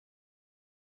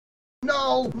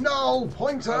No, no,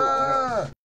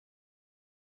 pointer!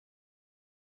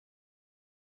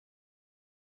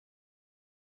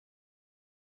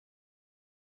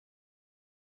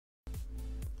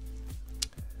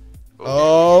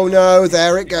 Oh no,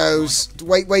 there it goes.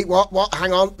 Wait, what?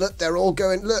 Hang on. Look, they're all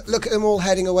going. Look at them all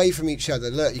heading away from each other.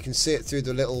 Look, you can see it through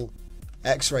the little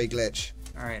X-ray glitch.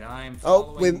 Alright, I'm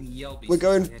following Yelby. We're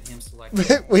going.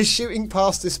 So we're shooting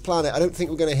past this planet. I don't think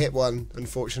we're going to hit one,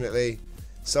 unfortunately.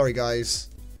 Sorry, guys.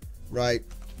 Right.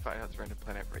 That's a random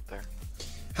planet right there.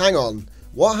 Hang on.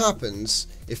 What happens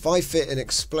if I fit an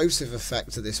explosive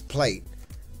effect to this plate?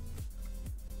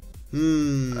 I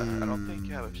don't think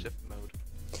you have a shift mode.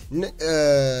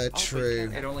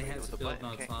 True. it only has a build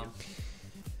mode, Tom.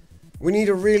 We need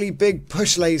a really big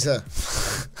push laser.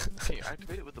 Can you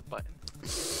activate it with a button?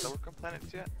 Does that work on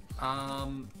planets yet?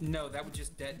 No, that would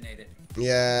just detonate it.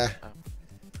 Yeah. Oh.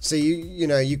 So you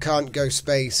know you can't go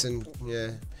space and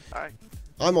yeah. Hi.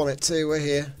 I'm on it too. We're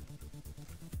here.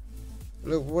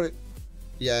 Look what it.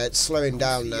 Yeah, it's slowing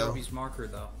down now. Yelby's marker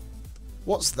though.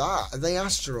 What's that? Are they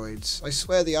asteroids? I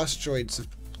swear the asteroids have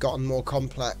gotten more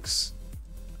complex.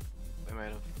 They might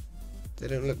have. They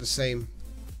don't look the same.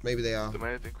 Maybe they are. They might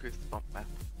have increased the bump map.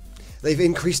 They've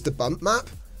increased the bump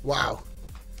map? Wow.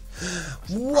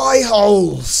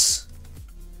 Y-holes!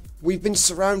 We've been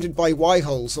surrounded by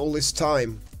Y-holes all this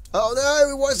time. Oh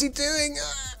no, what is he doing?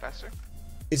 Faster?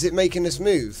 Is it making us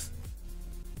move?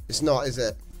 It's not, is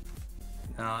it?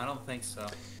 No, I don't think so.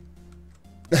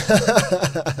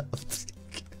 Because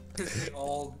they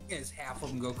all, as half of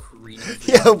them go careening.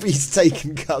 Yelby's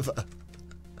taken cover.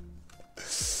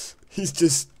 He's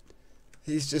just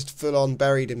full on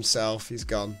buried himself. He's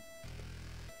gone.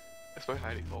 It's my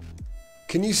hiding hole.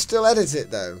 Can you still edit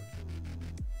it though?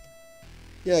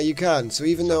 Yeah, you can. So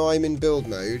even though I'm in build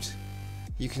mode,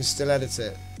 you can still edit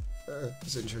it.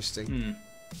 That's interesting.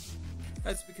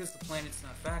 That's because the planet's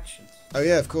not factions. Oh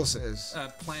yeah, of course it is.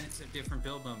 Planets have different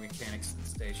build mode mechanics than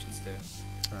stations do.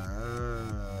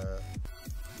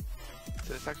 It's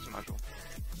a faction module.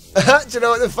 Do you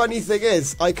know what the funny thing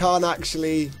is? I can't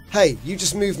actually. Hey, you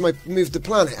just moved the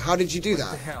planet. How did you do that?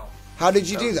 What the hell? How did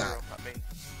you do that? Not me.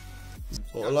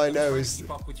 All I know is.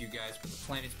 Keep up with you guys, but the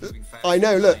planet's moving fast. I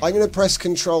know. Look, I'm gonna press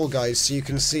Control, guys, so you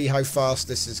can see how fast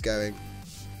this is going.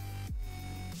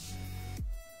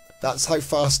 That's how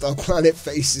fast our planet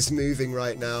face is moving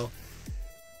right now.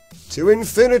 To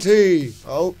infinity!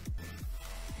 Oh.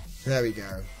 There we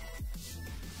go.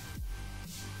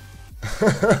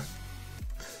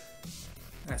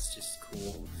 That's just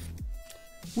cool.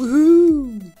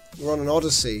 Woohoo! We're on an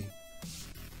Odyssey.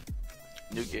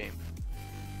 New game.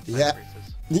 Yeah.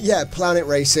 Races. Yeah, planet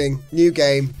racing. New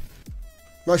game.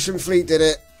 MushroomFleet did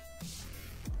it.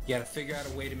 You gotta figure out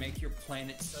a way to make your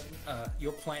planet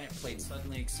plate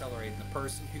suddenly accelerate, and the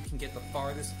person who can get the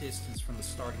farthest distance from the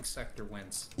starting sector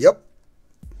wins. Yep.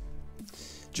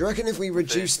 Do you reckon if we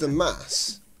reduce the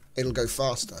mass, it'll go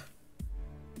faster?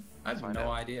 I have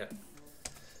no idea.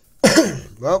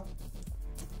 Well,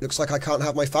 looks like I can't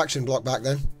have my faction block back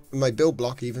then. My build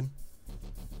block, even.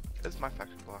 This is my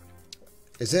faction block.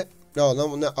 Is it? No.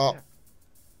 Oh. Yeah.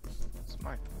 It's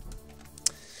mine.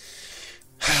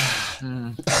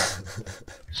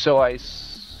 So I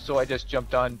just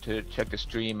jumped on to check the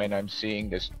stream, and I'm seeing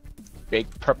this big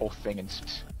purple thing. And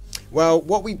Well,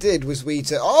 what we did was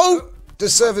oh, the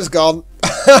server's gone.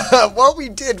 What we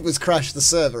did was crash the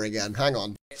server again. Hang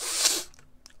on.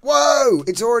 Whoa!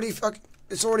 It's already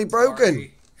broken.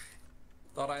 Sorry.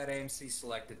 Thought I had AMC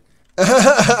selected.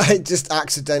 I just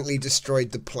accidentally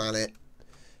destroyed the planet.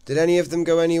 Did any of them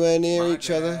go anywhere near each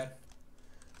other?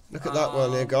 Look at that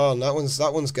one, they're gone. That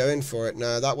one's going for it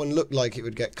now. That one looked like it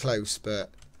would get close, but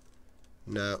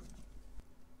no.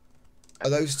 Are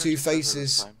those two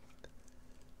faces?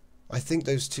 I think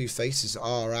those two faces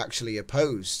are actually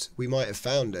opposed. We might have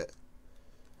found it.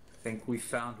 I think we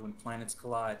found when planets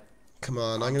collide. Come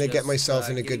on, I'm going to get myself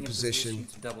in a good position.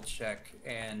 To double check,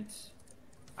 and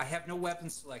I have no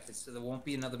weapons selected, so there won't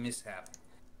be another mishap.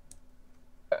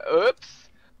 oops.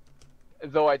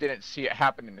 Though I didn't see it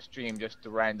happen in the stream, just the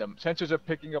random sensors are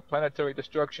picking up planetary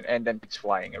destruction, and then it's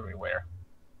flying everywhere.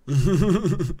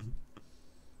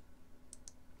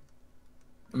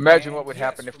 Imagine what would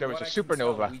happen if there was a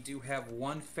supernova. We do have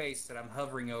one face that I'm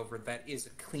hovering over that is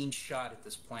a clean shot at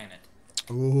this planet.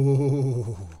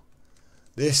 Ooh,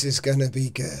 this is gonna be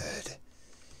good.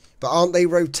 But aren't they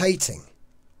rotating?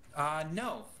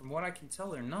 No. From what I can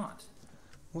tell, they're not.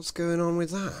 What's going on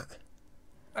with that?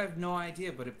 I have no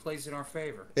idea, but it plays in our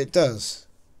favor. It does.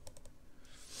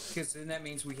 Because then that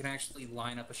means we can actually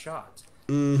line up a shot.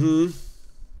 Mm-hmm.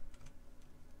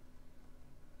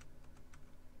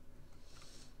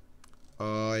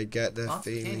 I get the Lots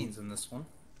of feeling. canyons in this one.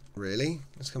 Really?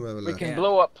 Let's come have a We look. can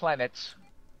blow up planets.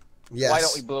 Yes. Why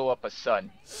don't we blow up a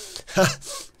sun?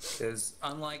 Because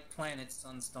unlike planets,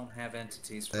 suns don't have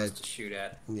entities for us to shoot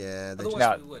at. Yeah. They Otherwise,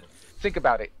 Now- we would. Think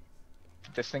about it.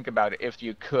 Just think about it. If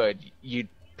you could, you'd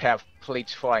have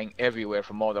plates flying everywhere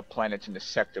from all the planets in the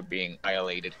sector being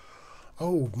annihilated.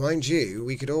 Oh, mind you,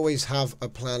 we could always have a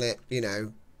planet, you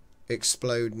know,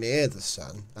 explode near the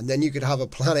sun, and then you could have a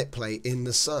planet plate in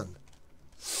the sun.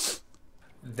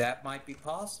 That might be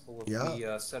possible if Yeah.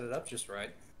 we set it up just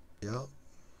right. Yeah.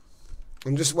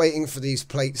 I'm just waiting for these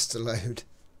plates to load.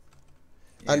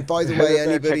 Yeah. And by the They're way,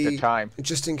 gonna take anybody, their time.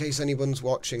 just in case anyone's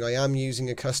watching, I am using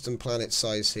a custom planet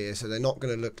size here, so they're not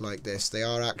going to look like this. They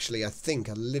are actually, I think,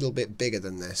 a little bit bigger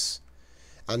than this,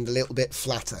 and a little bit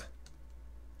flatter.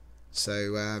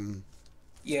 So,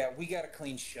 Yeah, we got a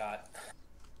clean shot.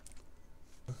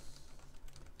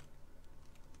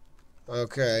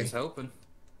 okay. He's hoping.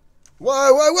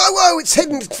 Whoa, whoa, whoa, whoa! It's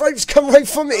hidden. It's come right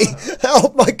for me.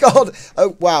 Oh my god.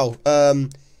 Oh wow.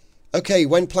 Okay,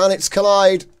 when planets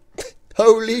collide.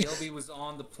 Holy Yelby was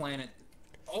on the planet.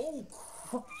 Oh,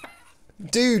 crap.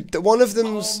 dude! One of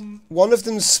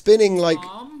them's spinning like.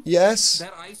 Yes.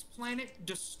 That ice planet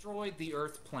destroyed the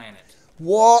Earth planet.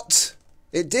 What?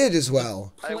 It did as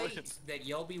well. Plate that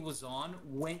Yelby was on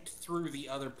went through the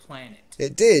other planet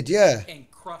It did, yeah. and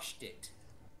crushed it.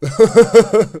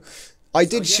 I So,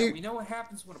 did yeah, shoot. we know what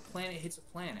happens when a planet hits a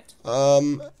planet.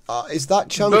 Is that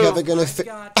chunk Boom. ever gonna I've fit?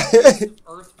 got a piece of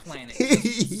Earth planet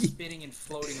just spinning and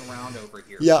floating around over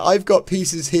here. Yeah, I've got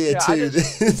pieces here Yeah, I too.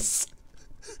 This.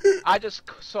 I just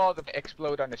saw them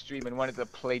explode on the stream, and one of the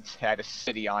plates had a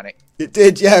city on it. It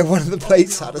did, yeah. One of the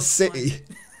plates no, had a those city.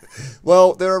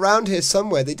 Well, they're around here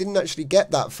somewhere. They didn't actually get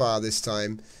that far this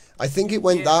time. I think it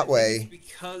went Yeah, that I think way it's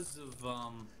because of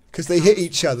because they how hit this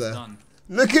each one's other. done.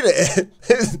 Look at it.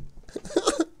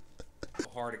 How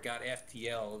hard it got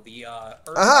FTL. The Earth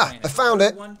Aha, planet, I found the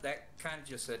it. One that kind of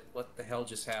just said, "What the hell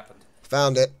just happened?"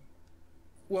 Found it.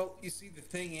 Well, you see, the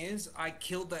thing is, I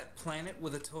killed that planet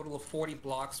with a total of 40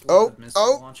 blocks worth Oh, of missile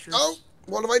oh, launchers. oh!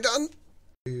 What have I done?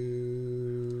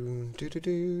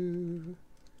 Do.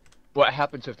 What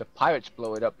happens if the pirates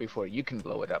blow it up before you can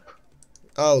blow it up?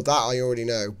 Oh, that I already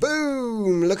know.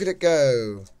 Boom! Look at it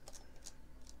go.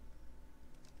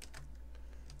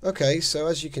 Okay, so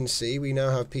as you can see, we now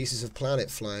have pieces of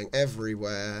planet flying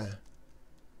everywhere.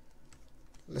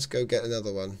 Let's go get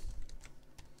another one.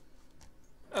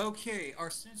 Okay, our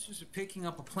sensors are picking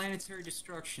up a planetary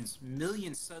destructions.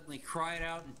 Millions suddenly cried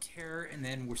out in terror and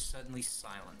then were suddenly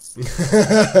silenced.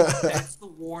 That's the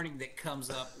warning that comes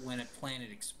up when a planet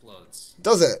explodes.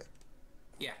 Does it?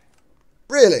 Yeah.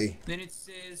 Really? Then it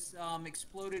says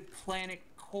exploded planet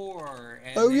core.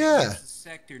 And Oh, then yeah. it's the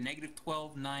sector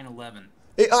 -12,911.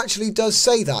 It actually does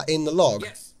say that in the log.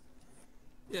 Yes.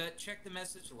 Check the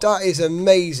message log. That is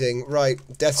amazing. Right,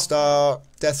 Death Star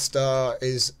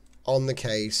is on the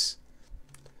case.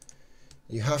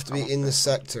 You have to be in the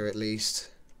sector at least.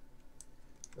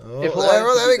 Oh, If I there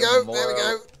wanted to we be go. the There we go.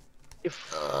 moral-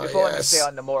 If I wanted to yes. stay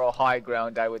on the moral high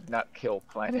ground, I would not kill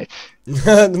planets.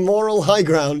 The moral high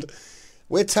ground.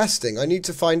 We're testing. I need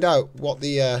to find out what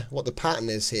the pattern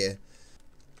is here.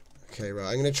 Okay, right.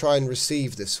 I'm going to try and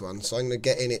receive this one, so I'm going to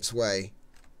get in its way.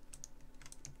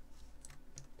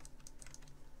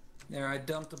 There, I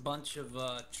dumped a bunch of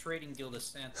Trading Guild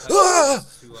Ascent Ah!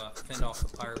 to fend off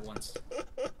the pirate ones.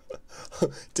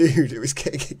 Dude,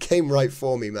 it came right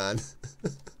for me, man.